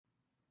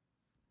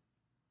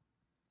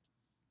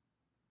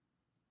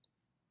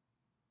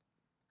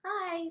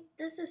Hi,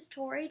 this is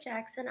Tori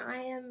Jackson. I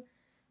am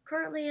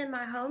currently in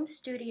my home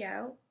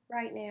studio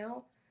right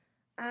now.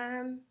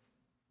 Um,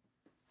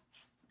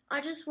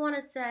 I just want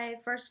to say,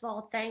 first of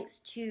all, thanks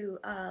to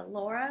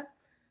Laura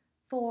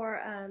for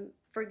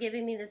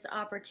giving me this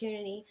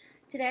opportunity.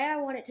 Today, I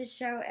wanted to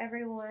show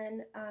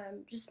everyone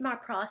just my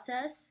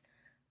process.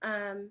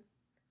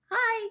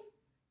 Hi.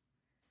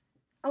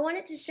 I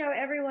wanted to show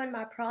everyone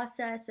my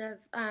process of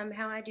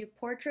how I do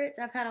portraits.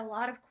 I've had a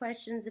lot of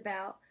questions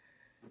about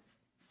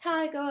how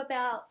I go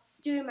about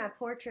doing my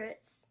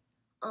portraits.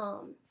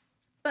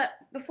 But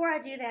before I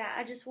do that,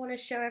 I just want to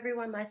show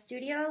everyone my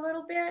studio a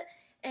little bit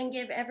and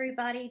give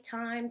everybody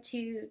time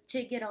to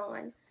get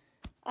on.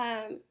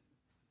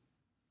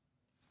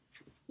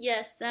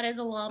 Yes, that is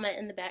a llama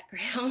in the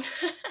background.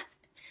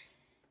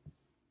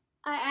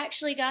 I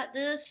actually got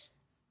this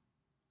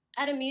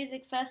at a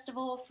music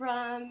festival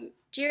from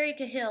Jerry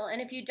Cahill,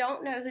 and if you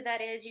don't know who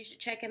that is, you should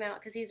check him out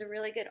because he's a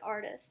really good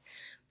artist.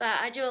 But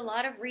I do a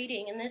lot of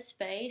reading in this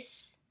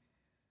space.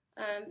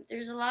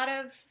 There's a lot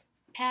of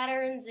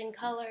patterns and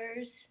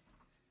colors.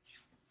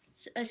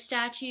 A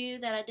statue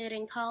that I did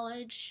in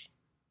college.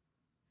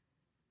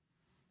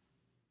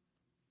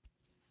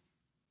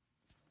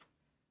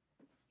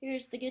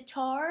 Here's the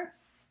guitar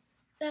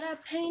that I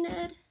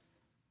painted.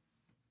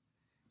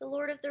 The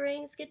Lord of the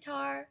Rings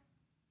guitar.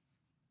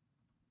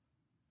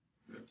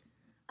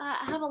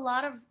 I have a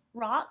lot of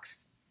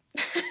rocks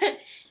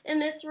in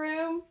this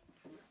room.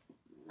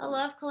 I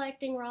love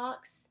collecting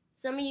rocks.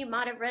 Some of you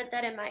might have read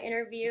that in my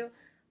interview.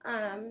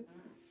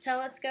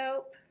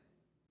 Telescope.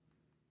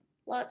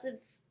 Lots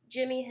of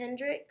Jimi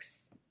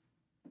Hendrix.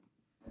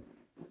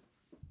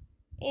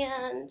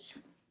 And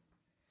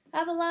I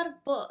have a lot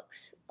of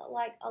books,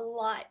 like a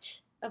lot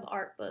of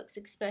art books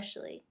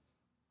especially.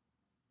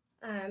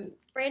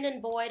 Brandon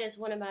Boyd is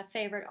one of my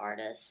favorite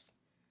artists.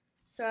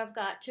 So I've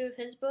got 2 of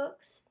his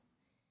books.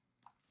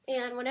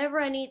 And whenever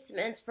I need some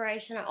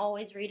inspiration, I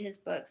always read his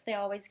books. They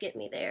always get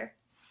me there.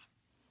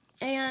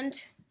 And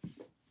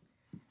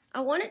I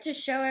wanted to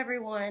show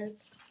everyone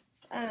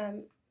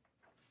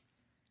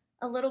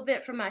a little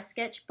bit from my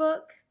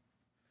sketchbook.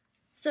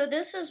 So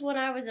this is when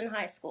I was in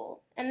high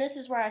school, and this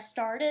is where I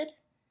started.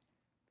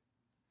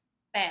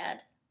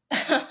 Bad.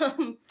 I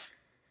mean,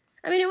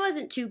 it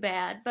wasn't too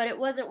bad, but it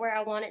wasn't where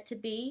I wanted to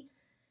be.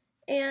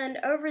 And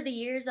over the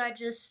years, I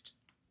just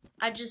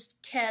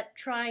kept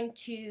trying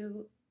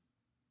to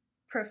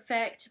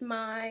perfect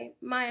my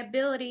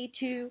ability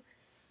to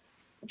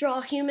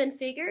draw human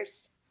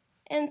figures.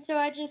 And so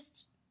I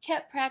just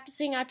kept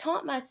practicing. I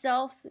taught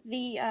myself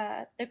the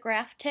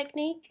graph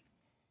technique.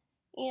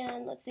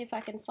 And let's see if I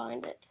can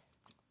find it.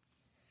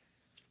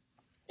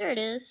 There it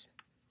is.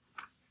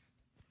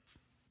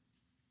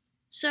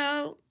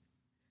 So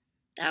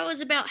that was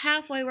about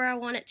halfway where I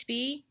want it to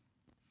be.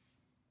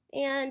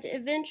 And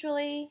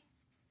eventually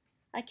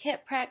I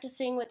kept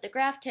practicing with the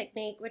graph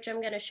technique, which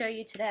I'm going to show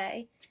you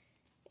today.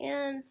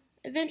 And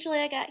eventually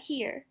I got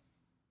here.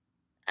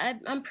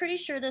 I'm pretty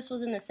sure this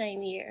was in the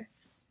same year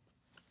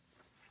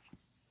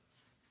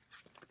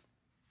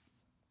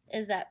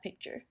as that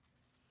picture.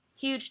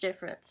 Huge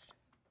difference.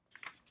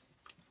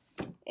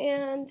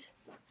 And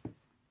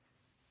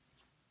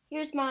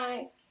here's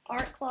my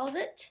art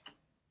closet.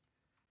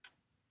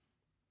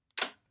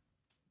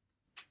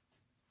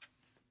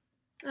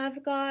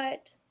 I've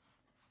got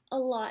a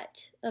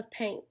lot of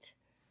paint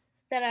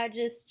that I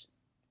just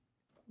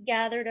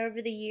gathered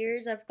over the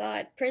years. I've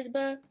got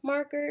Prisma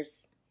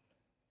markers,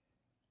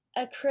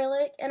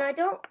 acrylic, and I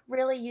don't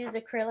really use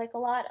acrylic a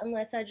lot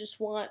unless I just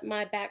want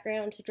my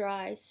background to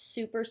dry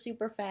super,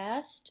 super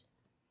fast.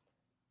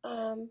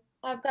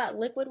 I've got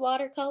liquid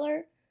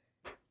watercolor,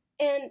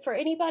 and for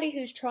anybody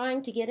who's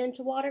trying to get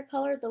into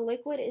watercolor, the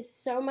liquid is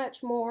so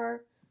much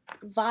more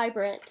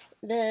vibrant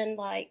than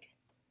like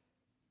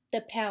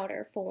the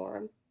powder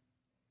form.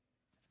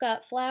 I've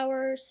got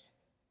flowers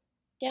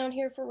down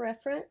here for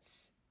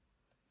reference,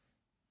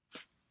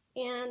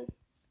 and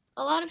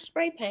a lot of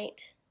spray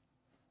paint.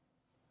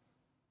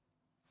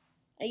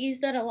 I use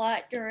that a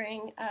lot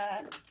during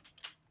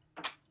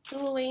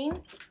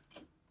Halloween,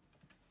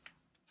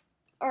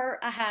 or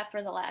I have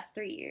for the last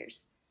 3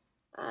 years.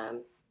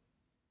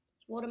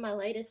 One of my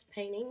latest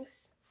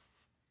paintings.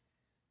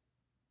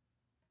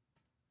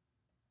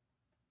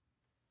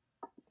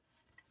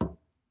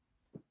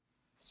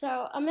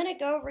 So I'm going to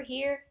go over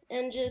here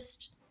and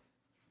just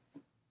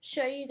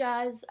show you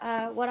guys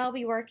what I'll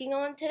be working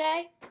on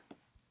today.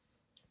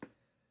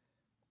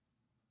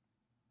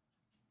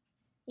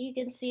 You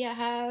can see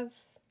I've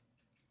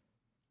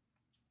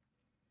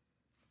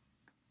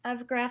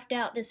graphed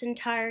out this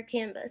entire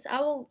canvas.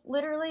 I will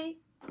literally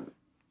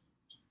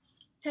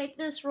take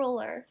this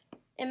ruler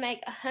and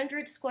make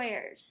 100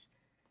 squares,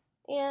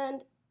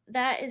 and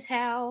that is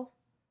how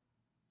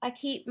I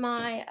keep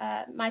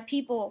my my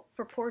people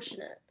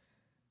proportionate.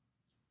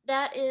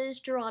 That is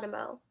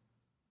Geronimo.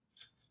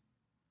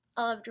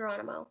 I love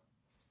Geronimo.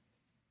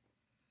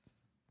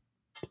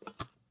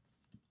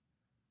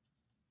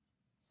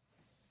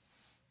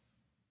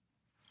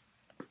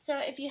 So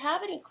if you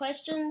have any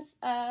questions,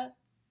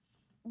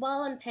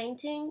 while I'm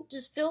painting,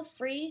 just feel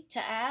free to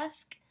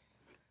ask,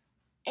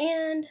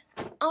 and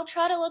I'll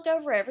try to look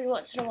over every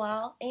once in a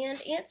while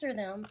and answer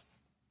them.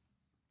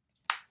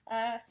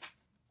 So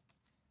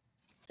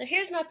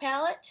here's my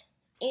palette,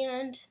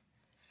 and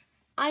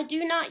I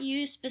do not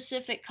use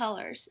specific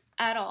colors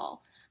at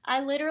all. I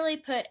literally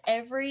put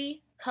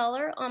every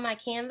color on my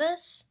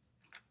canvas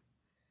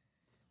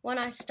when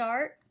I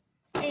start,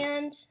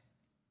 and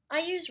I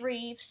use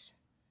Reeves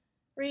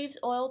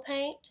oil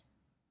paint.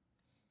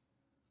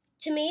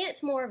 To me,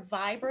 it's more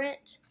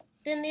vibrant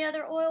than the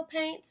other oil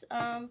paints.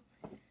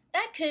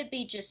 That could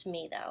be just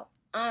me though.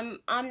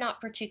 I'm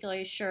not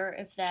particularly sure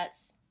if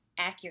that's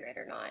accurate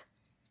or not.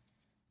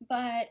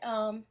 But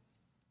I'm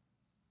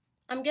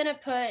gonna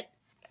put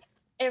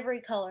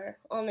every color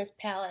on this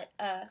palette.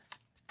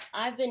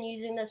 I've been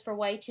using this for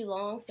way too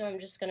long, so I'm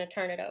just gonna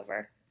turn it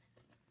over.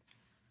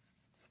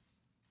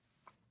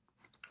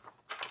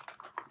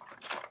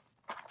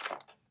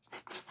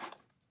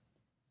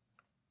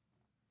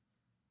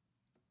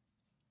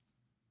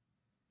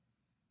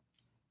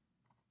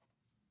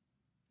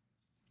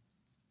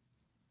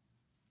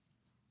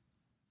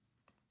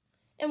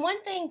 And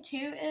one thing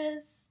too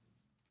is,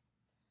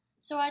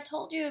 so I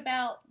told you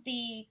about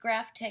the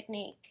graph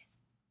technique.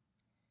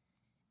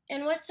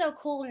 And what's so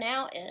cool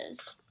now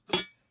is,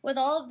 with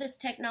all of this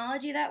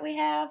technology that we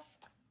have,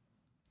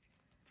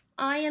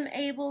 I am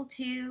able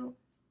to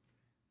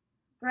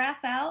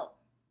graph out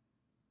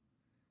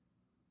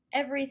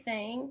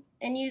everything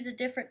and use a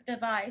different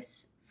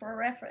device for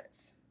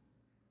reference.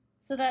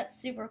 So that's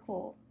super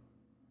cool.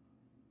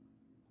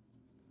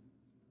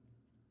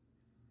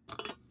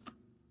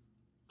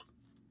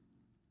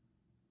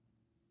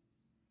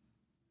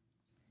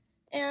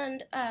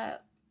 And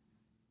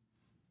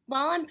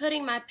while I'm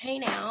putting my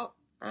paint out,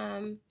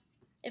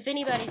 if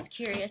anybody's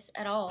curious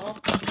at all,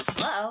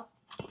 hello.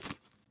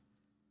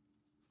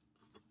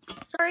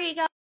 Sorry, you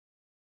guys.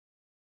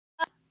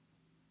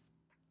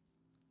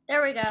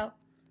 There we go.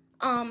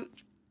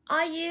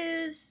 I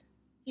use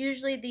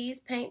usually these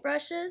paint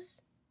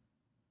brushes.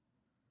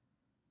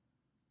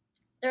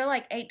 They're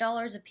like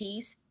 $8 a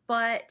piece,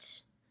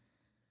 but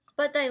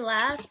they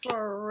last for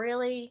a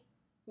really,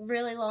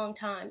 really long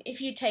time if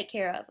you take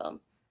care of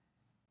them.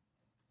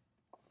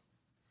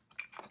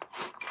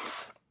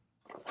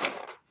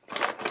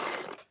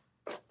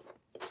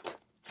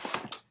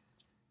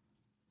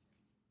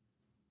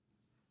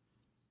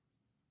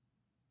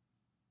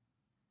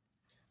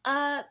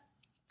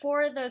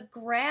 For the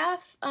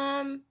graph,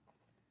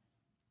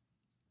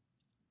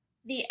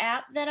 the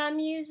app that I'm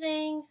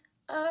using,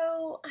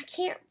 oh, I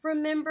can't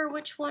remember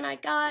which one I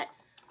got,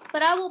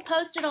 but I will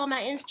post it on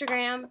my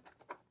Instagram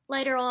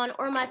later on,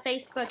 or my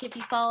Facebook if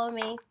you follow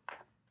me.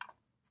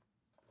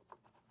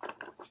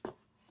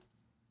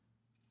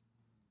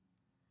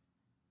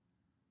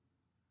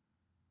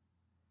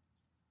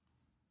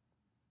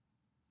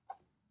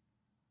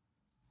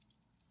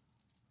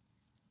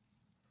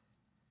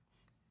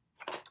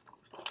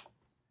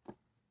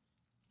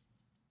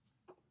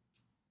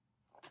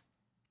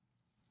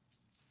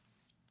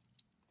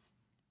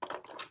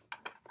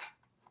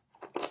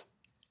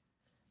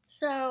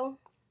 So,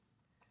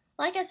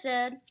 like I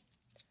said,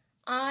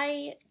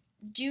 I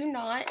do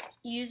not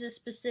use a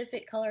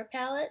specific color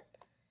palette,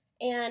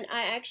 and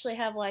I actually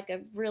have like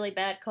a really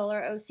bad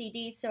color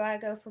OCD, so I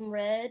go from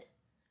red,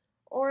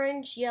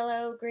 orange,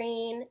 yellow,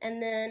 green,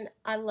 and then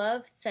I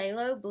love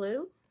phthalo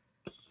blue.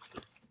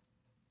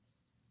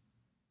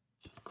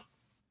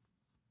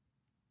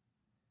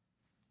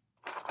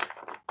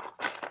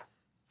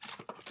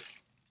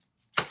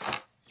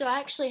 So I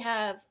actually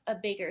have a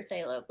bigger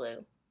phthalo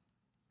blue.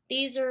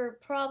 These are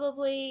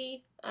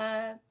probably,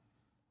 I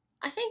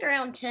think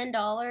around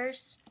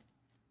 $10.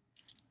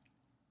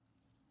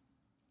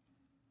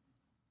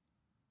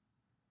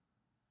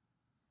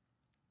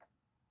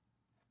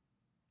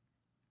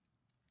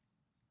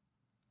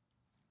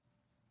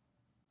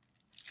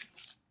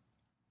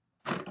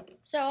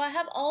 So I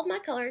have all of my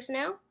colors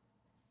now.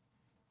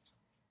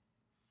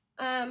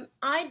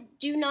 I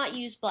do not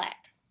use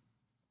black.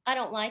 I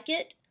don't like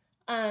it.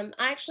 I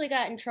actually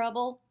got in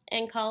trouble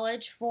in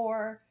college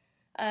for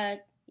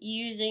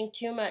using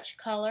too much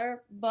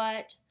color,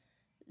 but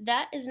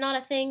that is not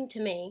a thing to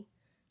me.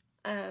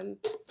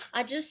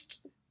 I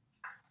just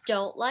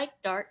don't like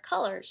dark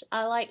colors.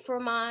 I like for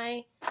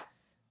my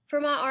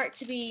art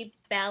to be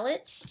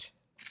balanced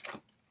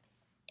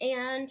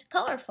and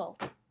colorful.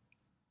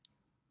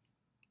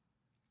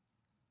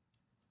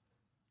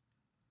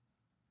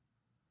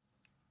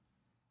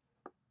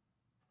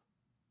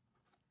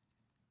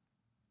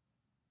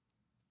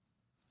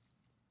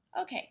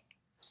 Okay,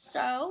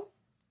 so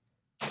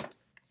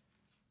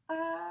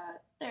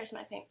there's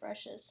my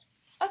paintbrushes.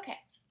 Okay.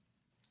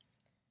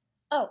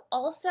 Oh,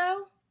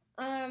 also,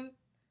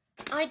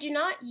 I do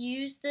not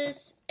use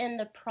this in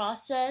the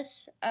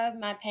process of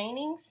my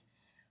paintings,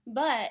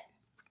 but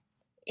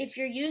if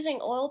you're using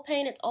oil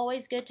paint, it's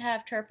always good to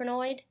have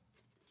turpenoid.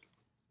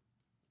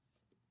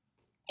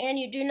 And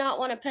you do not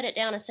want to put it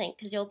down a sink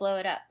because you'll blow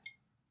it up.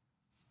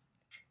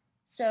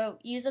 So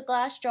use a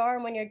glass jar,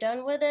 and when you're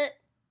done with it,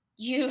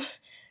 you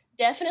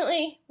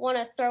definitely want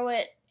to throw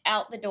it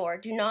out the door.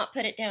 Do not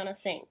put it down a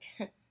sink.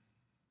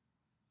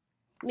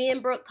 Me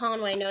and Brooke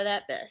Conway know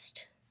that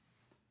best.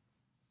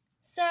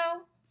 So,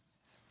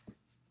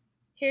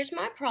 here's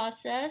my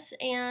process,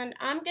 and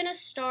I'm going to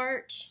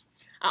start.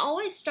 I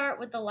always start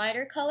with the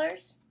lighter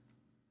colors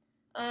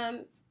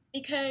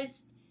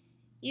because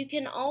you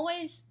can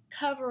always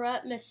cover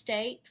up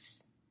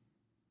mistakes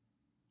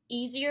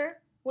easier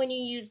when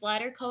you use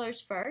lighter colors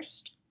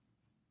first.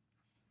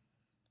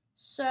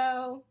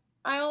 So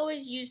I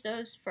always use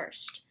those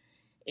first.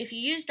 If you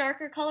use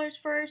darker colors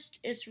first,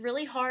 it's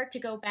really hard to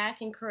go back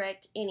and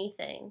correct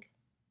anything.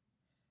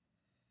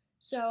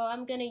 So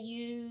I'm going to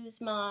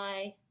use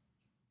my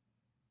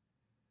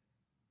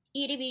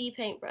itty bitty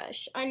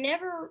paintbrush. I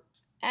never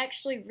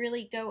actually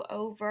really go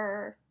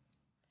over,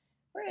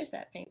 where is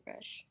that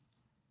paintbrush?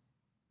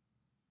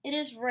 It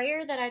is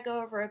rare that I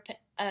go over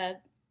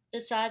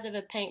the size of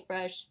a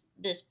paintbrush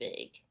this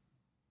big.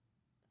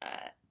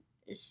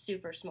 It's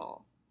super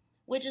small,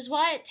 which is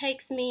why it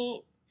takes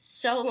me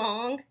so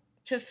long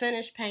to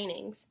finish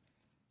paintings.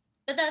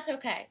 But that's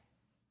okay.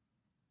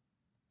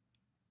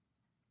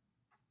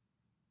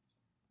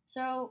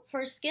 So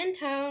for skin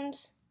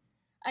tones,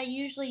 I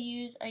usually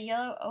use a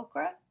yellow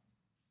ochre.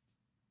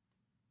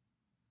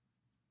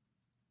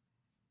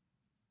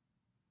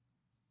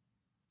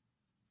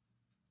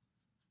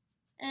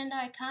 And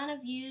I kind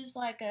of use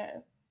like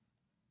a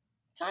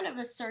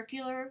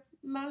circular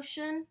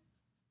motion.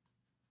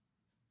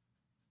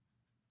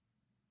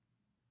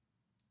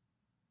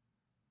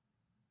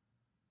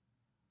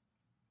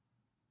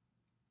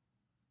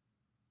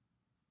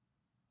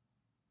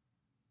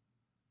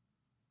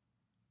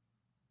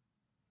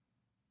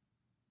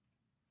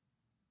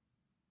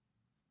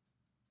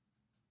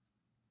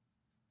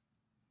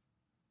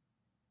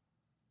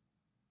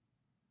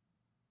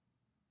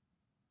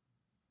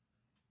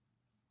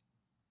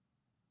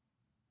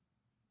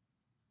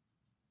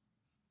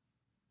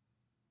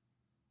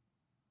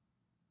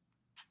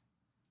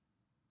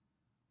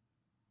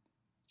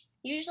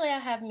 Usually I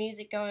have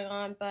music going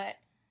on, but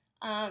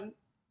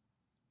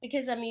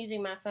because I'm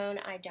using my phone,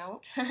 I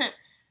don't.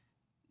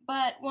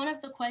 But one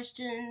of the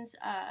questions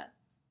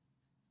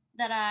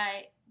that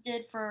I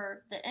did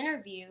for the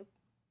interview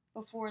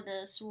before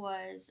this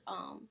was,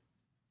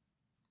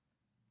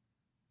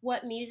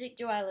 what music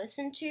do I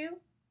listen to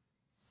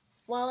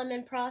while I'm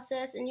in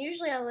process? And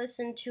usually I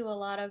listen to a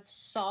lot of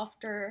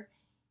softer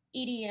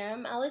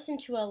EDM. I listen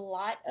to a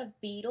lot of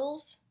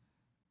Beatles.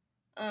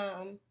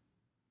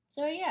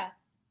 So yeah,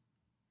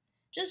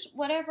 just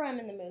whatever I'm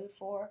in the mood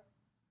for.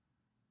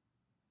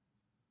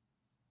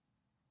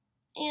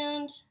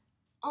 And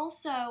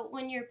also,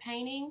 when you're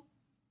painting,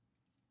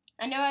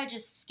 I know I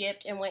just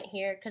skipped and went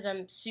here because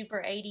I'm super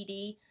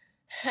ADD,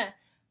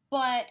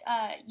 but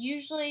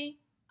usually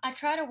I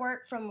try to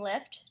work from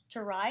left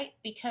to right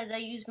because I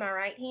use my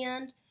right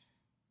hand.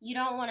 You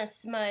don't want to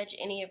smudge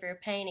any of your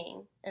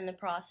painting in the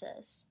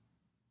process.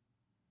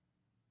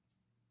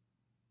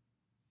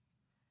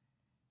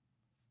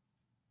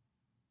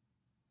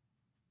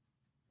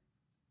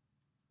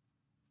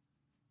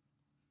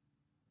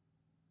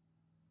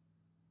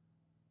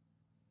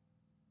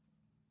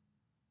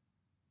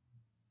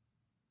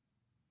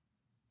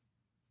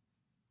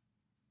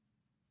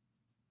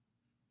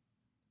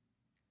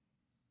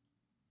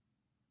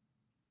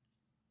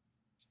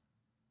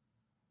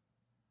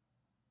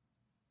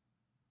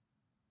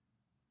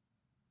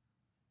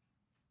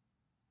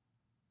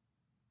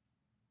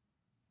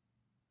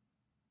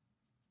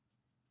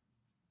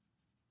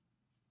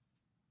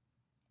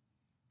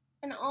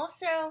 And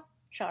also,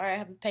 sorry, I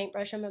have a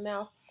paintbrush in my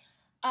mouth.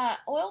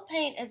 Oil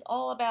paint is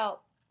all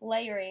about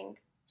layering.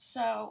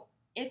 So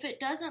if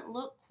it doesn't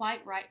look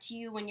quite right to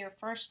you when you're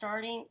first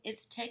starting,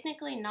 it's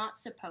technically not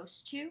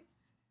supposed to,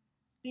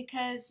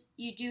 because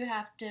you do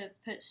have to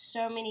put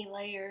so many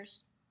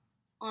layers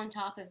on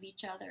top of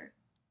each other.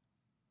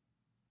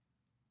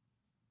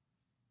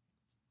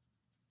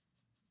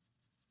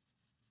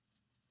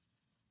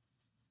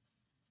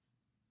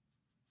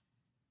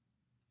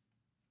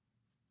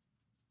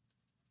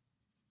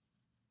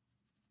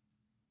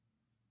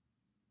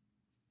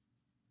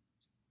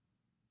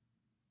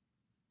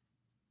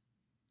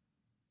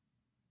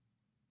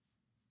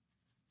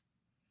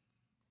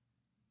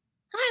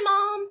 Hi,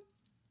 Mom!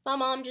 My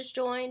mom just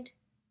joined.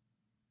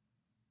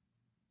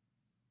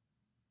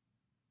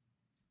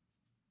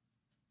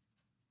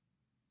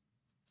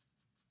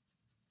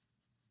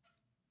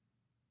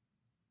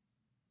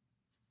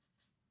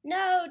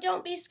 No,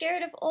 don't be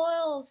scared of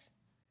oils.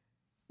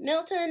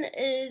 Milton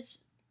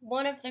is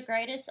one of the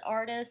greatest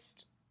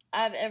artists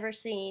I've ever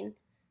seen.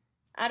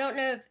 I don't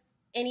know if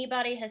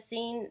anybody has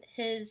seen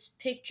his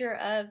picture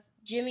of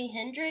Jimi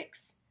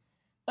Hendrix,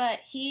 but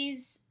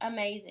he's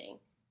amazing.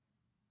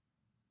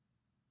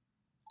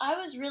 I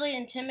was really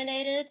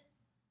intimidated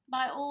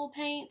by oil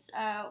paints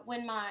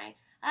when I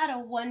had a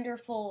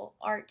wonderful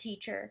art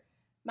teacher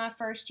my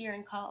first year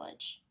in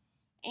college.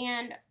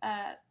 And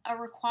a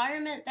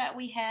requirement that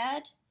we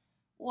had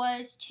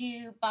was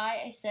to buy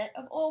a set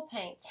of oil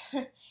paints.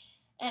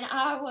 And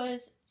I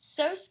was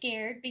so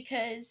scared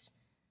because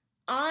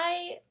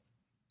I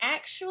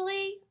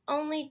actually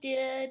only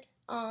did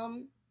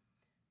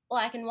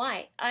black and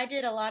white. I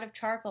did a lot of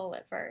charcoal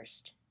at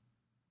first,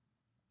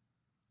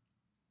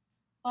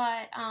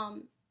 but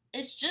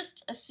it's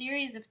just a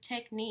series of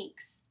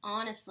techniques,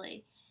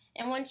 honestly.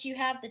 And once you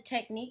have the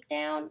technique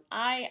down,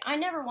 I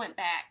never went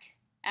back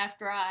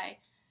after I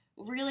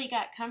really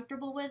got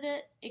comfortable with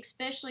it,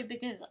 especially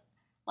because,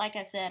 like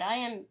I said, I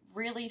am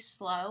really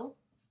slow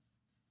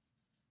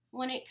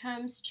when it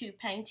comes to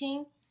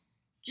painting,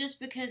 just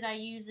because I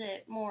use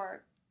it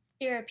more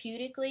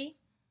therapeutically.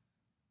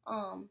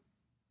 Um,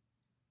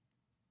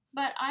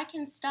 but I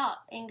can stop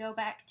and go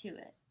back to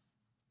it.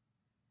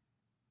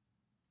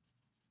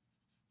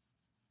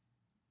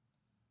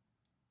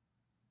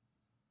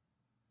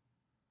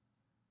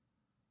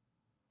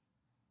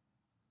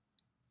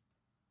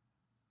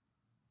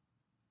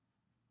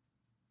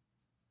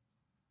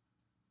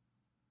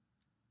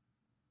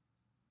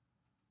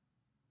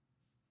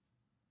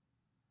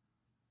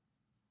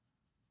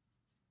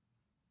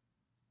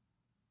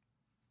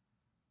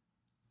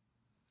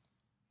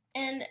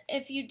 And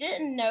if you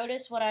didn't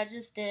notice what I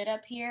just did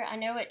up here, I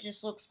know it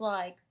just looks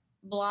like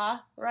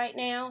blah right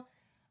now,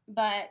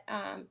 but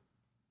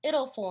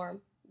it'll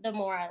form the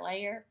more I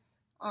layer.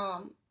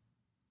 Um,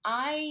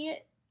 I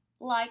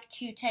like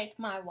to take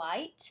my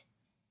white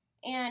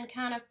and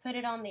kind of put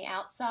it on the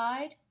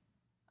outside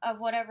of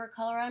whatever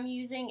color I'm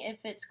using if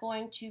it's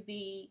going to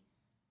be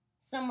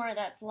somewhere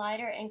that's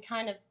lighter, and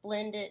kind of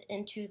blend it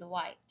into the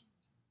white.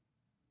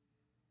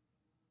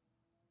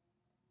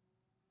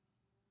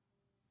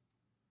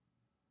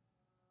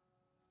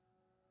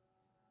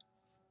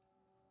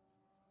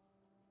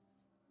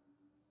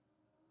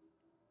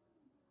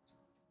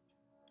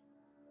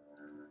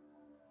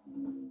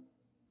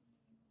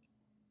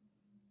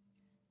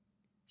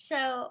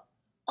 So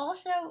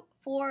also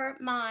for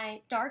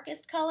my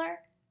darkest color,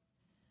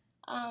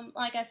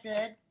 like I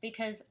said,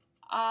 because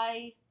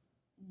I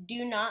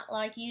do not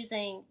like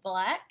using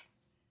black,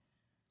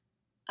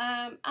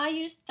 I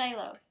use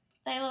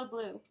Phthalo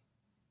blue,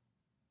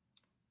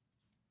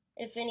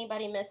 if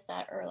anybody missed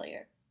that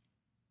earlier.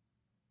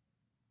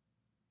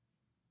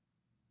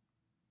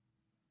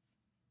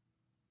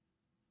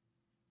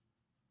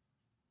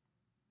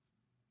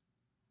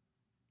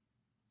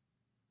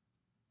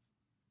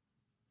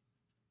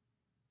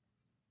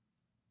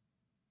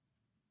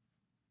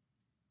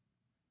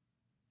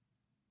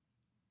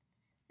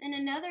 And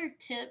another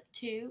tip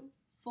too,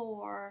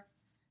 for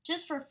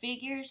just for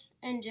figures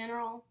in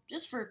general,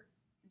 just for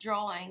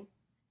drawing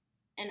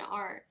and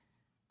art,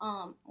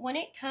 when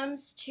it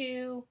comes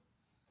to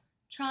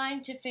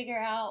trying to figure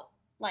out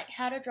like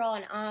how to draw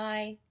an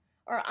eye,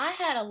 or I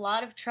had a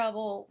lot of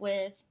trouble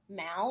with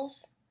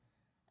mouths.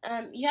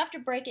 You have to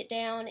break it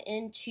down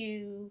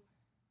into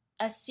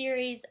a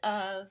series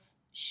of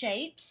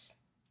shapes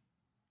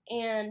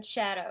and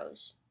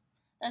shadows.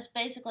 That's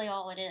basically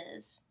all it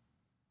is.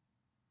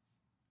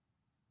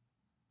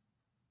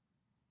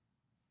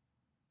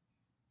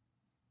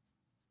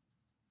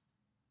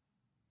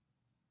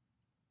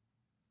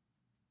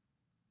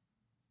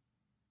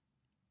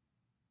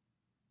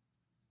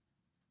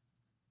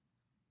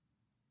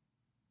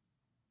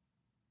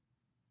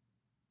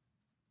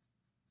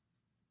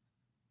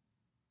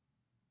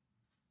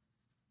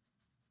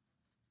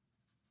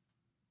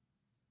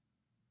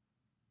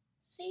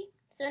 See?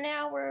 So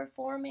now we're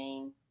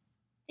forming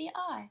the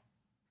eye.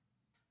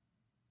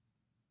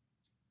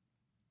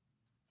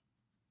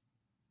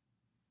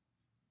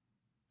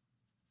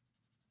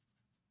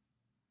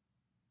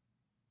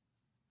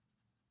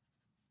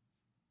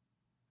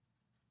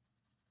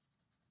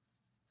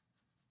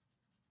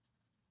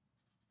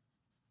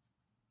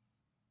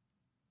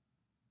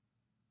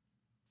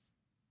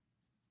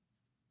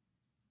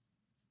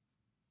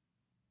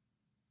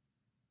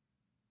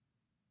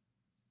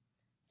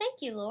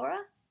 Thank you, Laura.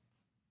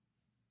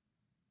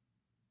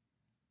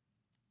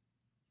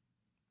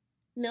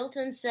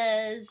 Milton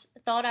says,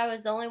 thought I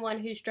was the only one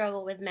who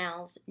struggled with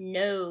mouths.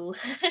 No.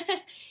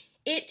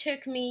 It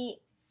took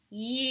me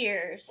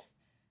years,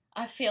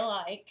 I feel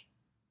like,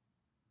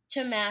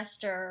 to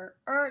master,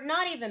 or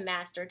not even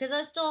master, because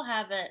I still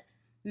haven't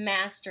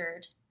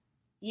mastered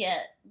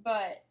yet,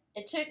 but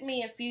it took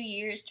me a few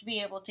years to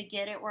be able to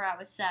get it where I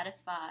was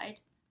satisfied.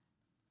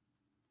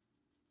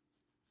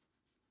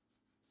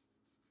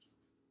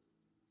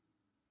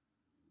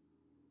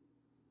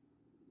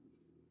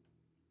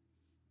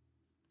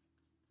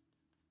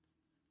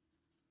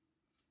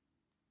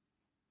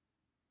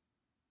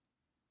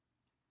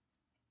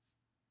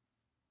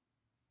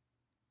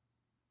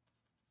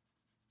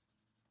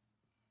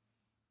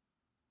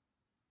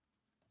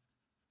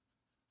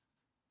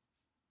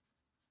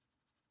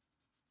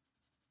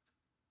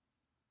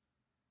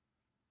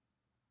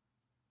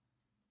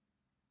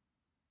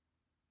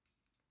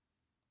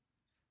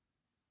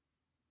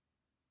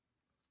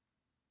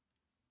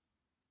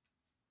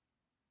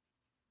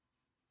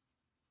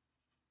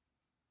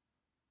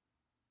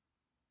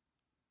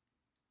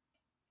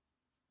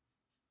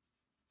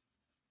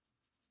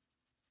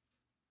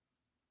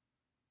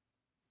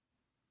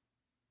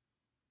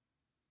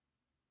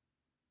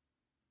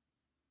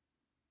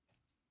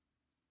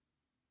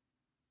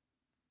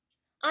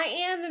 I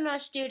am in my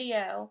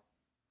studio,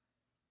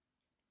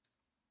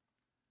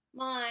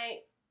 my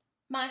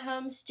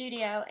home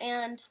studio,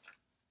 and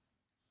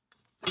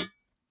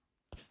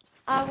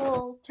I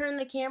will turn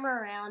the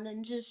camera around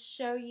and just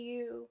show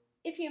you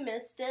if you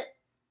missed it.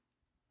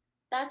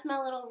 That's my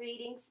little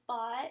reading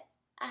spot.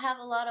 I have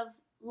a lot of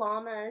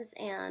llamas,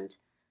 and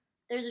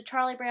there's a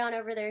Charlie Brown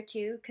over there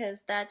too,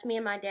 because that's me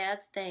and my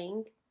dad's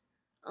thing.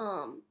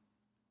 Um,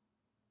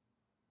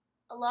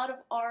 a lot of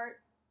art,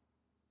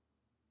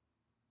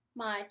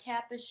 my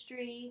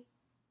tapestry.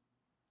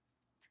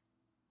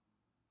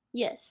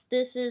 Yes,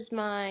 this is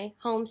my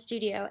home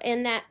studio.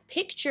 And that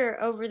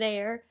picture over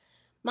there,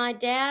 my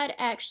dad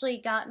actually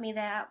got me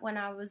that when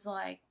I was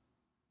like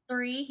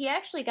 3. He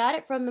actually got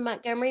it from the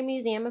Montgomery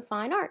Museum of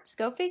Fine Arts.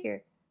 Go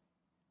figure.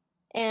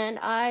 And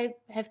I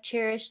have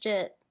cherished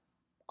it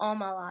all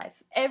my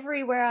life.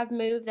 Everywhere I've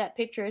moved, that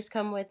picture has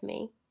come with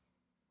me.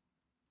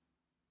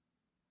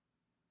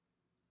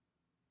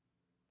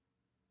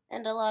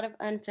 And a lot of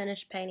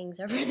unfinished paintings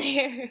over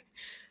there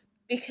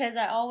because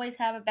I always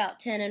have about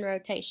 10 in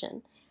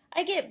rotation.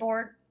 I get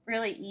bored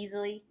really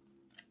easily,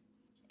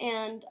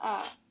 and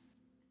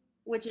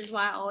which is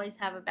why I always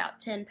have about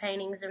 10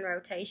 paintings in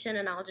rotation,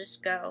 and I'll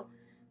just go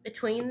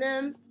between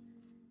them.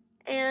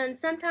 And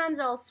sometimes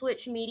I'll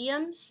switch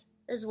mediums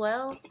as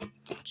well,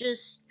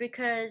 just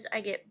because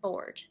I get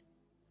bored.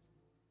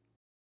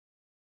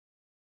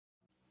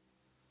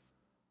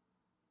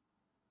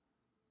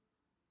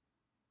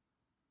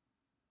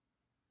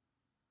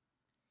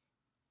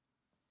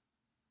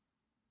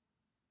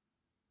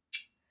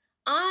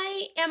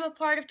 I am a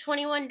part of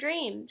 21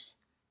 Dreams,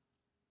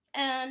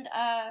 and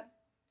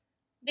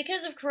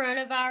because of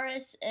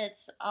coronavirus,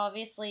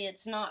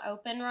 it's not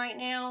open right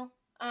now.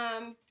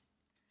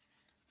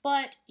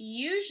 But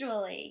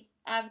usually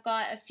I've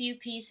got a few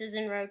pieces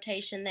in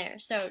rotation there.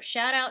 So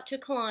shout out to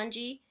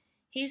Kalanji.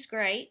 He's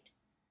great.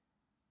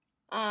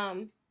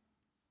 There's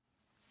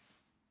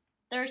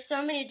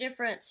so many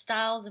different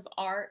styles of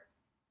art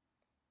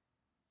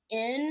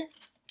in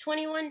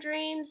 21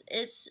 Dreams.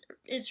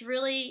 It's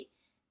really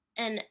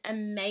an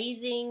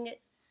amazing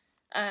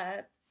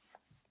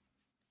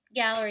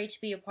gallery to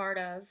be a part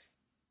of.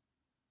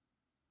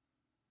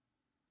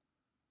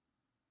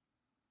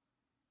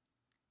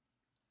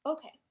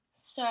 Okay,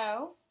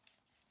 so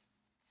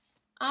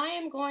I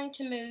am going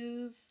to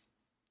move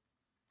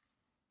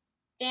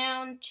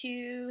down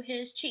to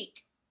his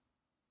cheek.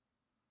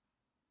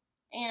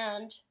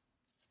 And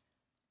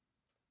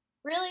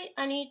really,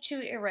 I need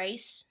to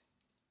erase.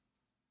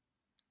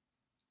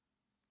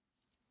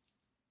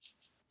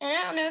 And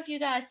I don't know if you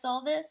guys saw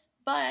this,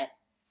 but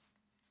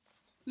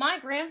my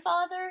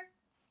grandfather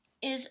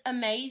is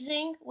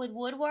amazing with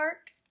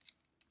woodwork.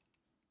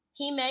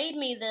 He made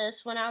me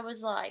this when I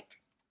was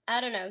like,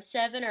 I don't know,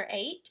 7 or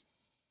 8.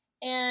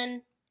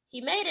 And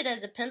he made it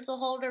as a pencil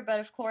holder, but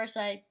of course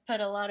I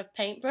put a lot of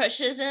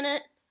paintbrushes in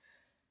it.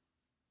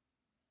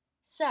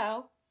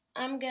 So,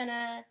 I'm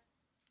gonna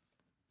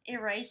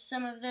erase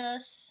some of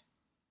this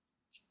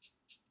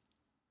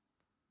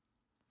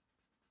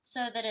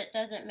so that it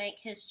doesn't make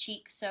his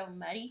cheek so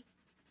muddy.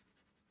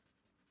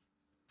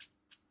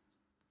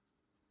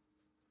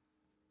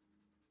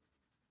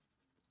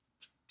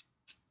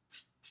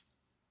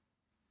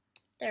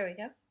 There we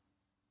go.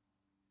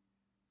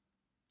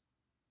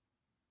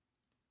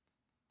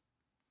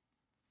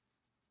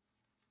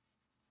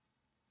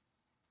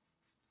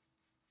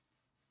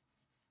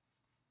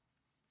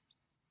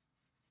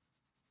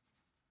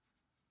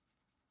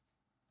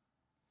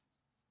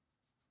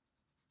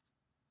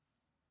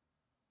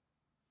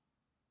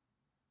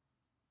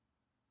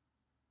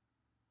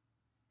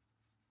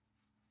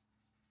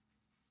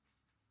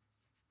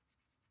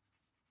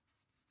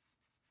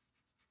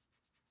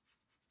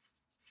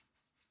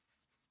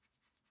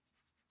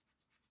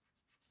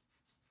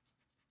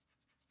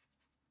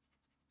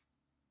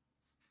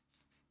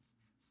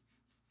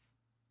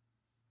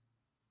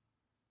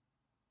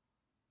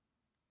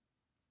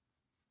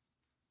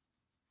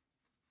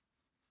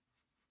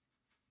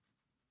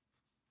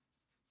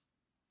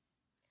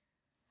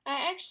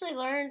 I actually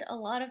learned a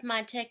lot of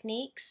my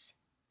techniques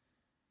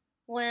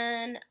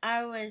when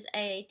I was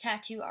a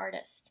tattoo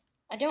artist.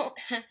 I don't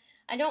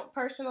I don't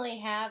personally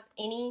have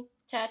any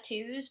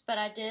tattoos, but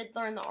I did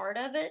learn the art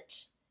of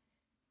it.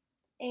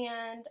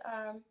 And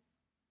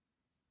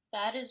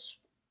that is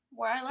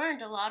where I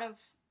learned a lot of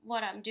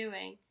what I'm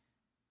doing.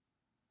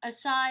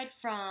 Aside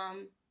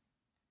from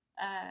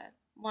uh,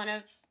 one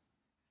of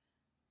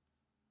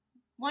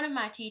one of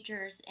my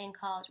teachers in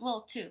college,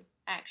 well, two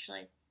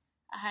actually.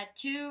 I had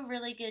two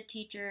really good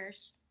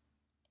teachers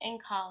in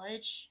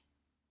college.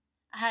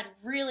 I had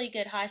really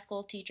good high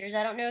school teachers.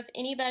 I don't know if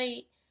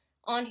anybody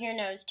on here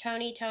knows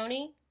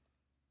Tony,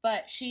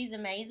 but she's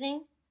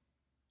amazing.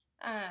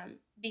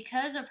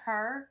 Because of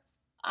her,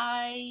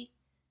 I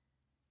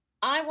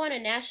won a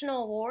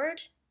national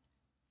award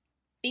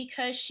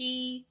because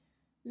she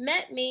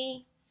met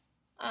me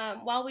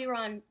while we were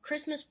on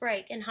Christmas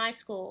break in high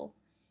school,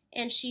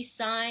 and she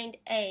signed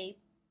a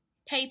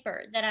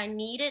paper that I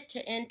needed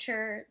to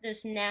enter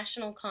this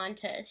national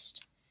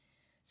contest.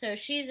 So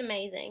she's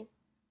amazing.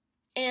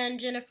 And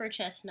Jennifer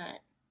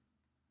Chestnut.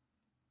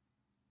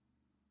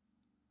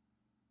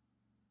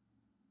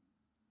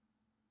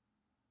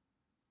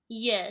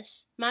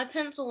 Yes, my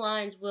pencil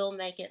lines will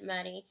make it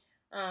muddy.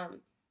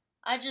 Um,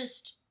 I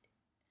just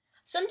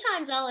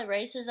sometimes I'll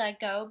erase as I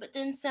go, but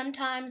then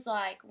sometimes,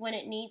 like when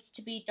it needs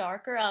to be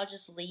darker, I'll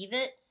just leave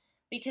it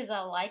because I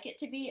like it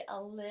to be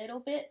a little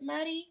bit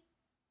muddy.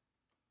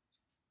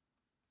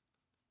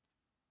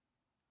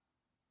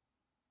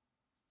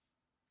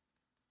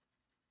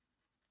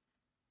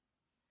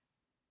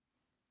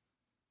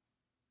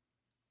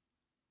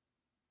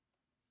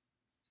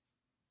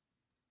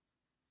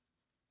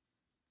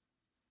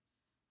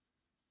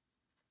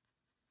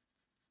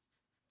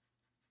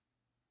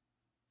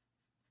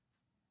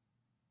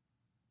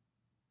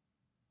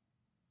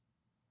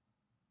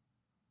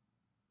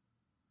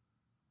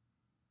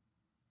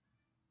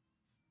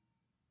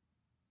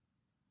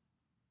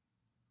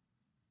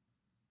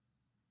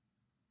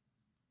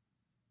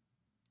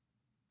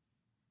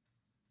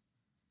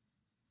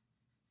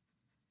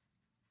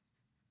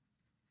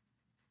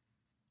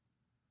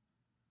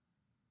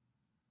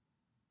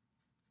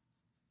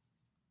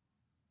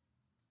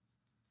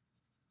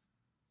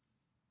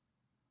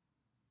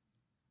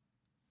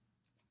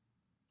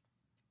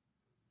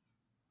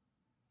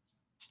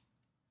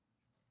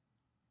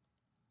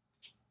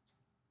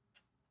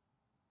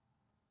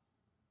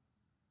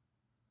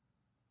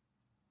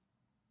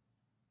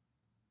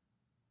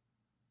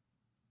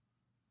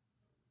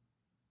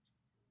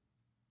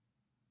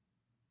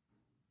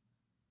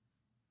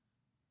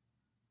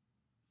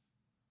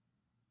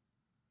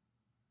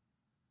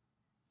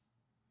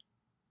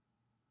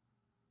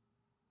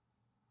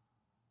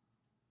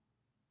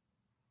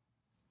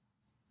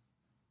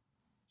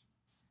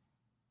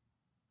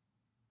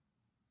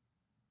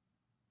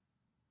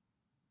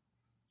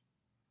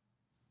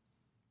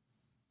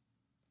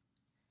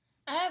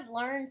 I have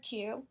learned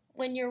to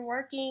when you're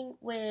working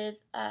with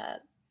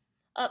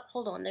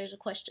hold on, there's a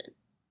question.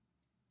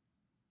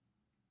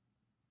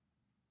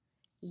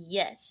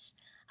 Yes,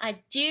 I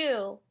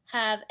do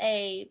have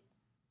a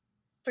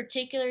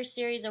particular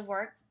series of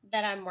work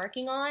that I'm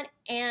working on,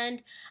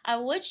 and I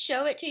would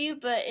show it to you,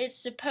 but it's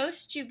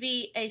supposed to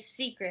be a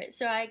secret,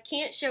 so I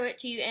can't show it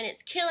to you, and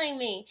it's killing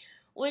me,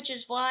 which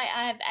is why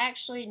I have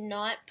actually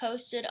not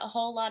posted a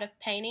whole lot of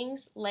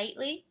paintings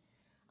lately,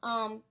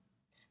 um,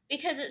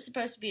 because it's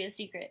supposed to be a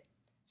secret.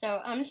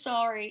 So I'm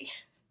sorry.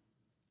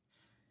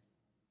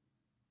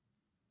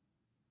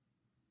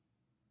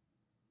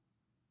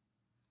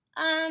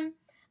 Um,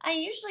 I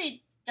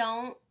usually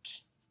don't.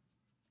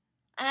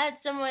 I had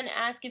someone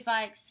ask if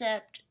I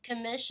accept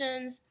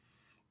commissions.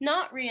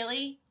 Not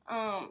really.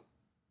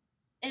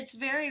 It's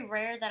very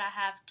rare that I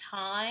have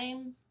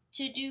time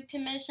to do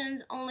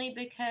commissions only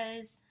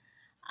because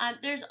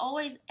there's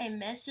always a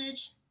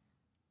message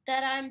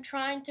that I'm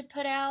trying to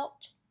put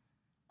out.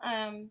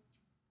 Um,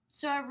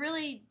 so I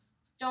really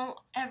don't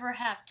ever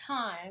have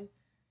time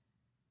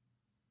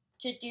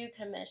to do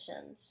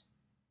commissions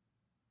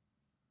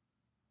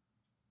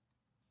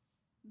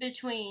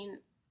between,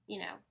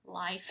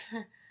 life,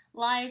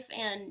 life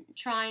and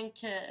trying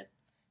to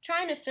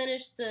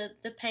finish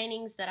the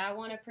paintings that I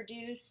want to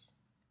produce.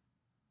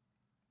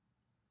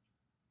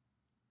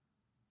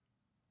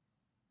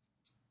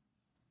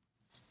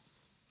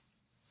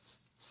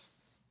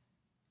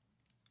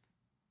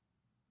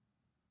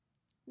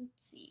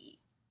 Let's see.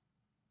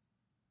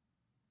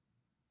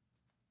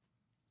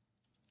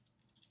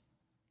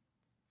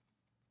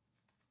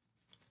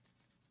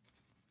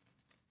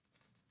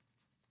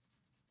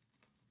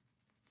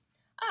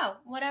 Oh,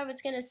 what I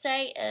was gonna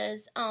say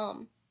is,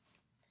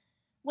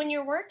 when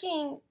you're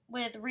working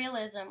with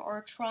realism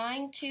or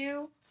trying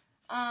to,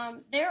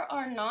 there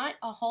are not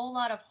a whole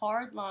lot of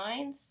hard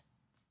lines.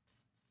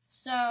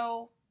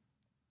 So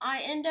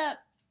I end up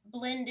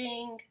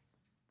blending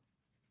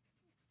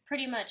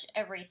pretty much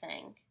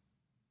everything.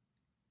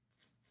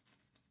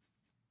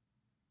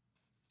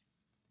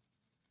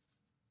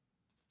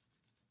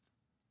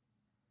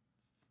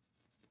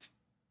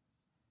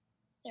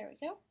 There we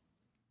go.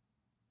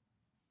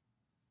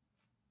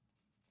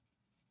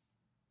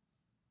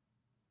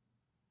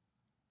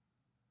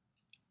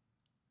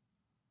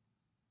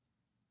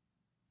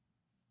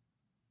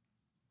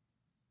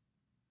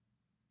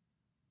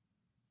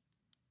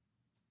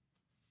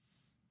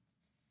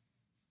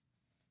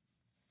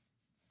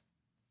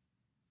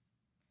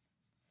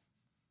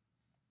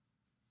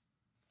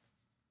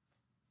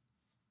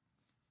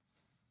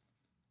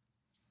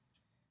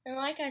 And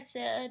like I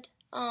said,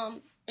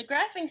 the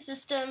graphing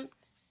system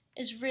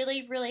is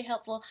really, really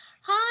helpful.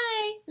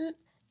 Hi,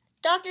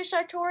 Dr.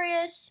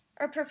 Sartorius,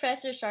 or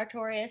Professor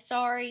Sartorius,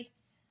 sorry.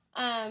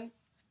 Um,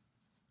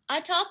 I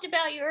talked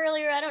about you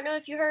earlier. I don't know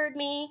if you heard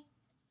me.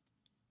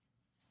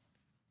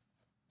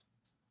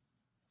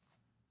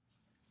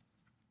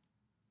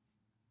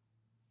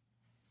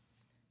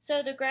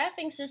 So the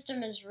graphing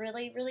system is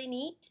really, really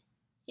neat.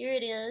 Here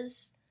it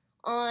is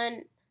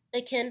on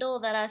the Kindle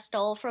that I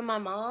stole from my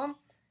mom.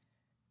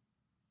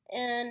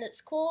 And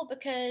it's cool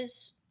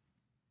because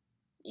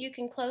you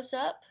can close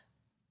up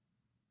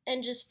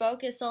and just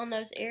focus on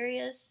those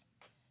areas.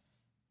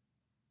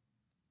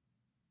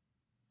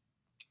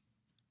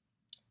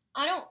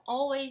 I don't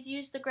always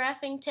use the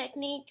graphing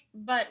technique,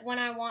 but when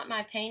I want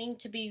my painting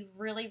to be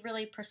really,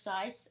 really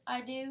precise,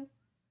 I do.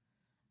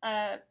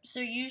 So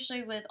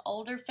usually with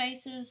older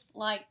faces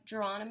like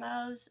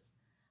Geronimo's,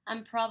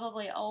 I'm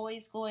probably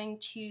always going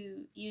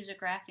to use a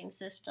graphing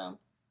system.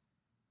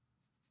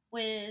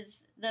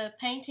 With the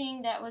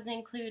painting that was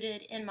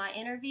included in my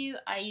interview,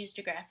 I used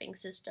a graphing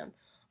system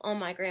on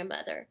my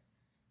grandmother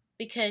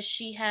because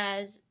she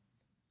has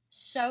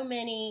so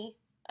many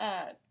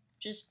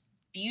just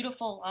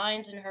beautiful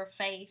lines in her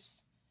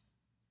face.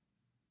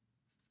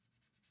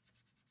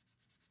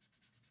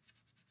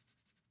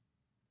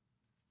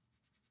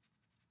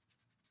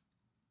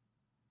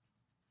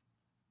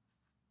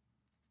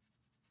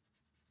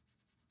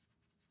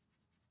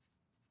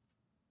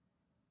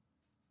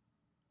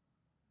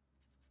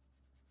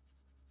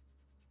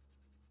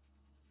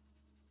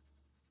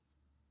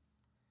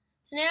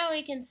 So now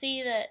we can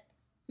see that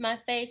my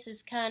face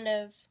is kind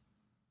of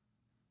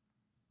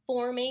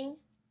forming.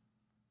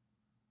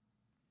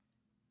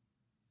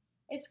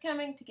 It's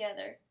coming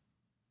together.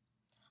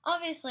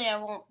 Obviously, I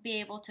won't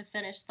be able to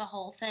finish the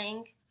whole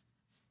thing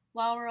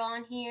while we're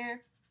on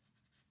here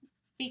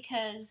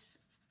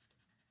because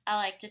I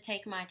like to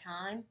take my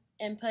time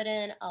and put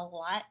in a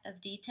lot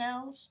of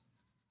details.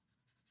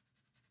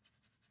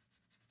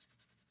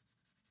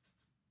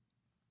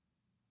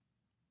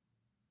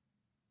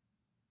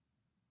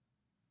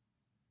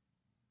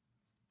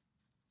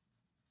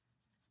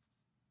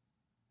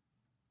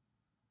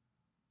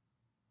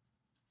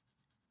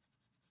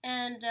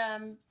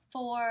 And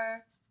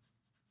for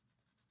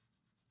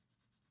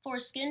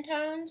skin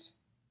tones,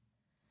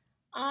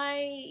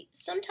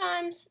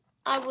 sometimes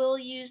I will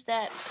use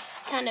that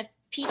kind of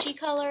peachy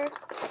color.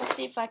 Let's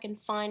see if I can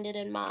find it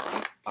in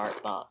my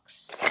art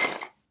box.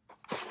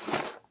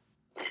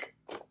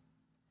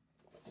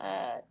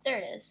 There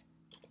it is.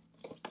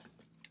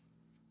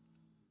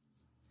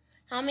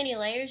 How many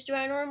layers do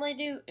I normally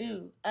do?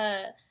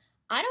 I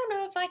don't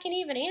know if I can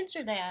even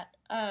answer that.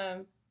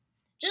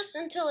 Just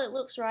until it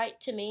looks right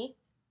to me.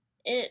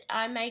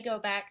 I may go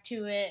back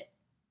to it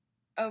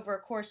over a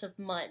course of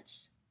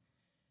months.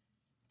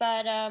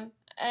 But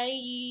I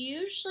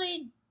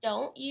usually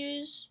don't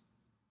use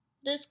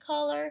this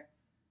color.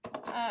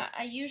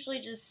 I usually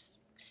just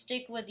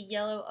stick with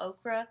yellow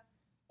ochre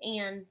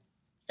and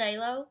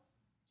phthalo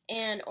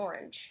and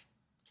orange.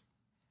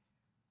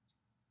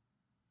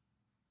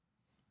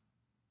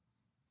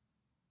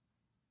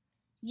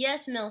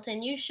 Yes,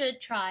 Milton, you should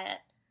try it.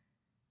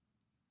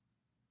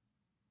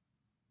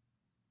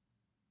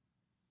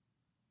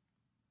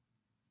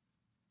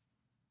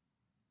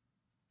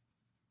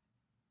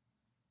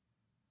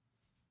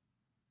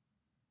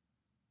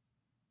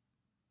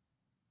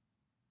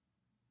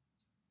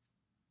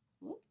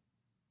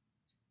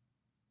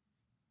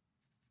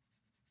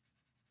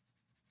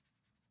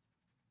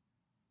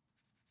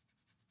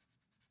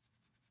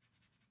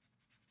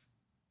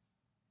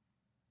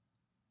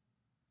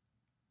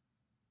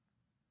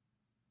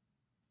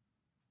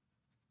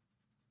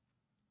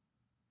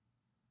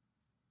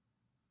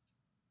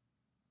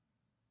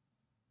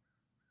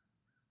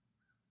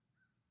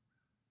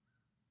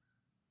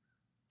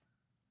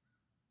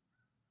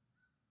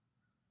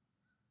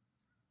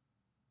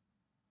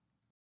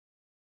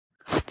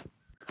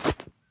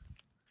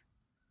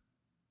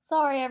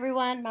 Sorry,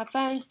 everyone. My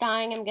phone's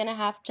dying. I'm going to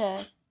have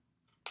to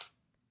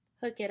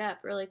hook it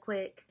up really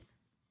quick.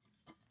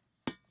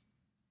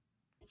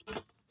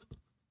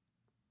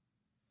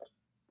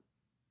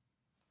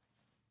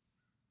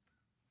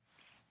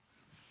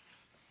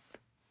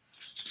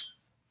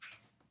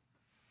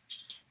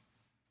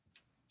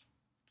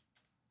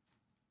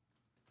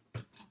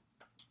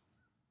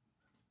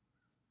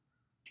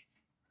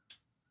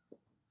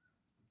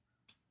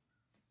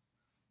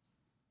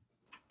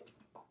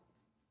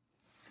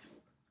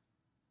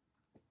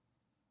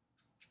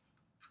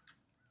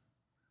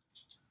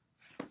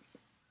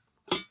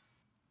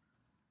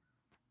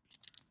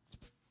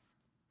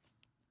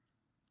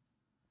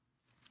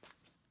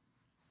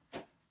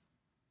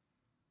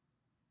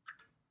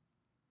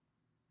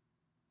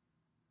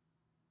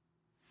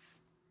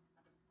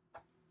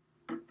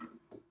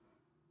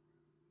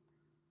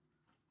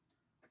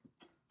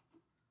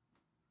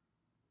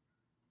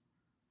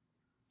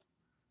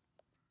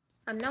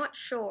 I'm not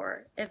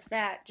sure if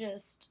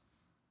this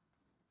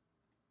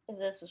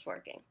is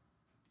working.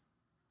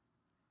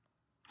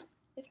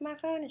 If my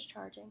phone is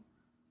charging.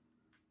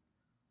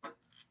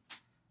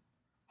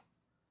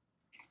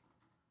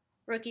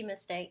 Rookie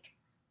mistake.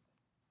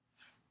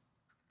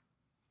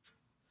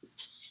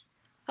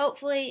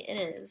 Hopefully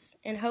it is,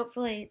 and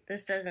hopefully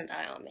this doesn't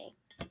die on me.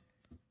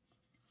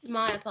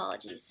 My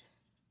apologies.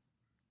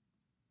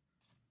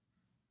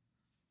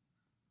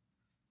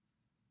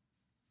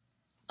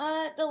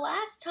 The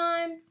last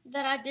time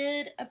that I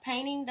did a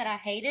painting that I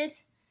hated,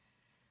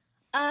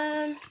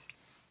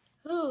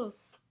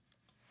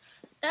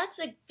 that's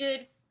a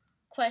good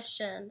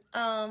question.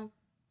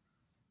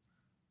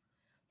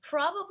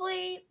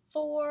 Probably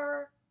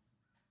for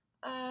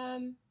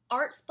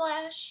Art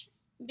Splash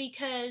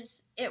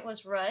because it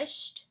was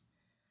rushed.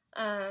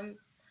 Um,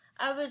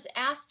 I was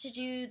asked to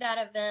do that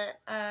event.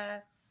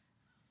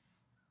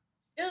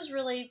 It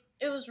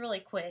was really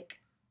quick.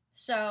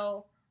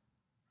 So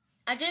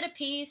I did a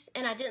piece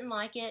and I didn't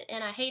like it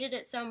and I hated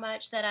it so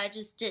much that I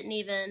didn't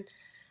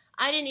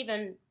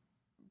even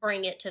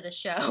bring it to the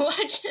show.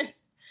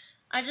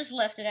 I just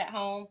left it at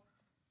home.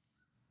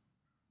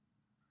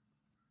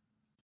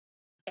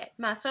 Okay,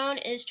 my phone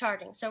is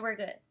charging, so we're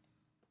good.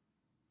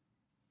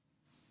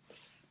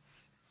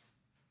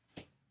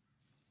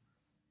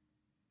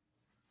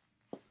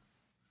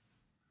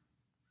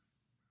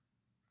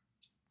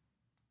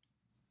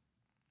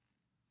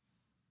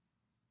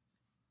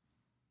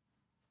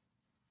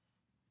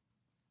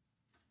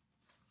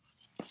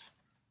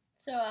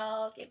 So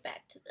I'll get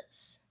back to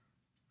this.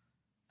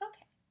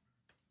 Okay.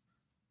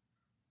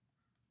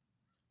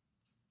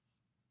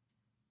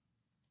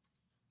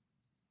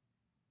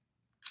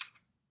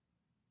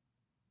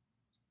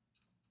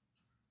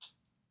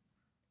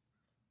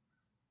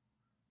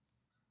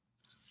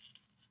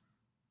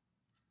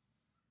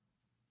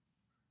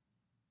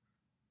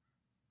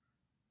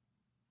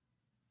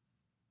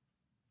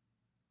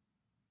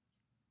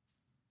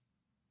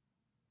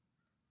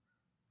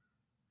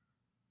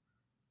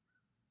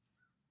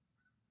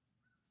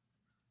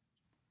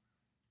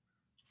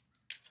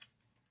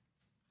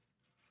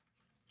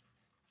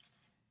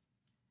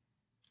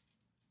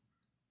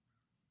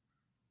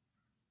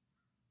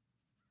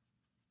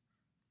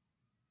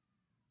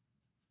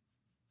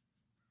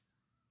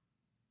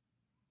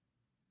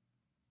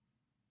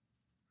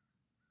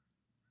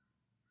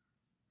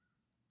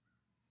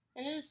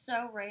 And it is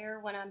so rare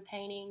when I'm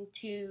painting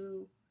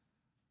to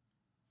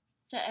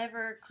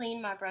ever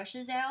clean my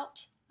brushes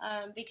out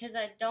because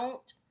I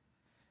don't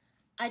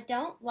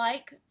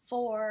like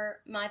for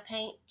my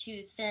paint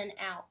to thin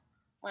out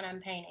when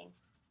I'm painting.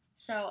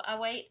 So I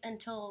wait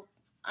until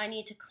I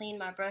need to clean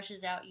my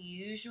brushes out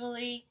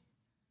usually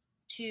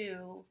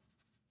to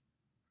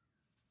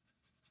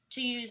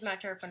use my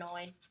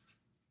turpenoid.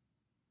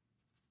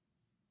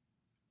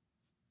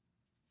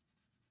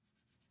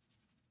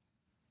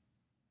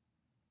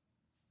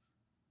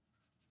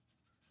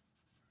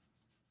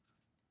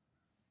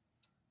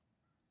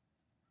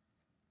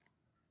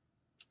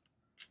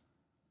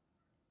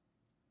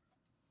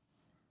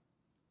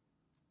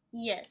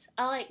 Yes,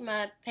 I like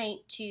my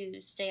paint to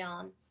stay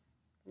on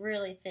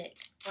really thick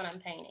when I'm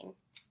painting.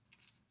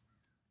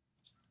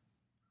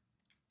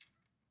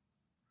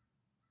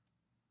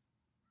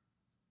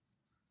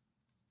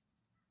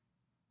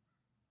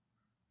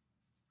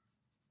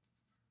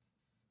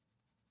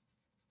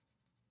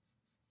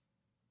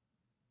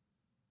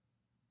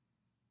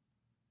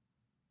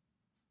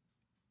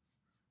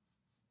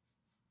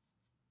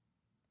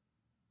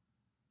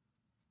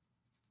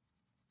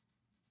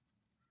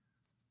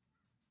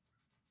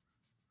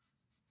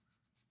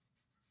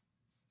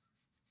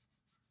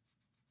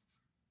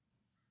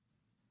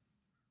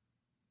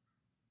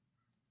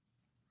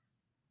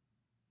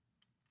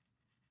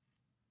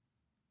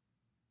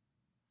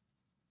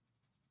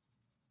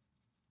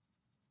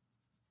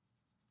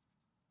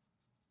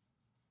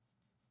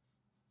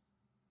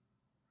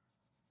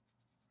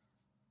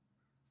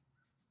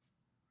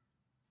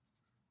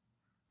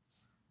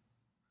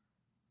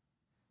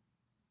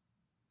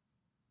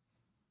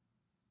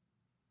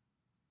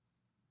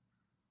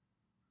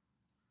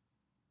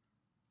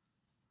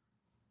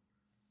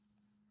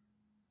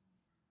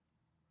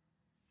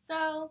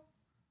 So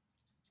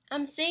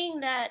I'm seeing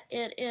that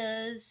it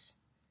is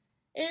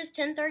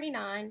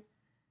 10:39.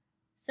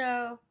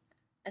 So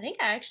I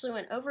think I actually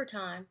went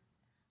overtime.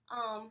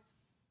 Um,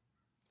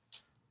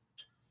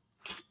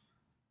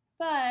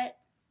 but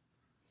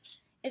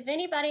if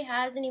anybody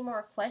has any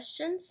more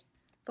questions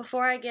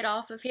before I get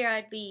off of here,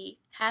 I'd be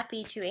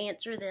happy to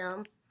answer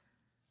them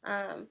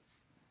um,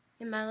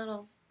 in my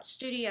little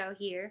studio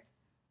here.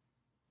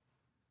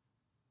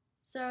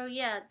 So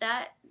yeah,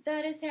 that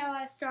is how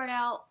I start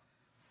out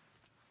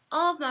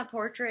all of my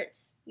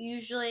portraits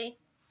usually,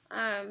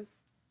 um,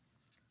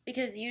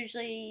 because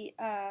usually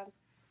I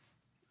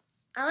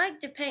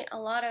like to paint a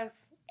lot of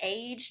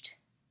aged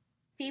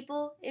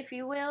people, if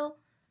you will.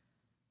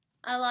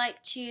 I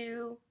like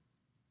to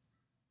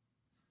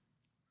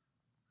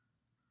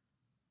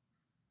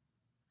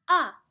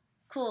ah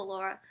cool,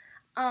 Laura.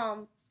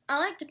 Um, I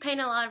like to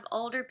paint a lot of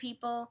older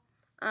people.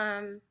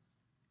 Um,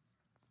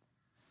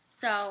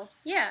 so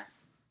yeah,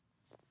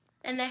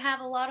 and they have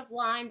a lot of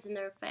lines in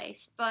their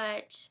face,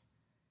 but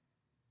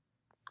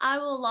I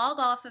will log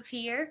off of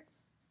here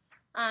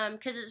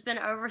because it's been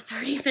over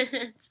 30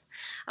 minutes.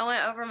 I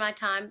went over my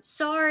time.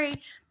 Sorry,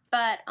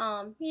 but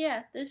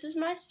yeah, this is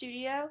my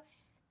studio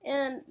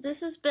and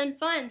this has been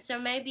fun. So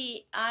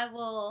maybe I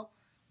will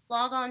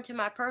log on to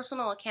my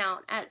personal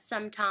account at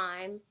some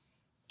time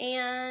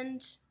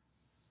and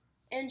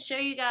show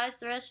you guys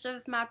the rest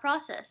of my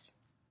process.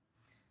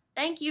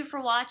 Thank you for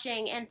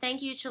watching, and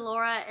thank you to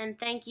Laura, and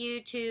thank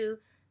you to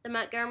the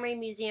Montgomery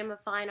Museum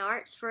of Fine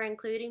Arts for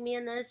including me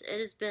in this. It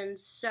has been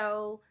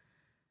so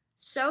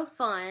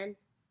fun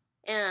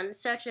and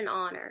such an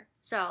honor.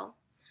 So,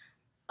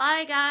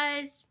 bye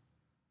guys.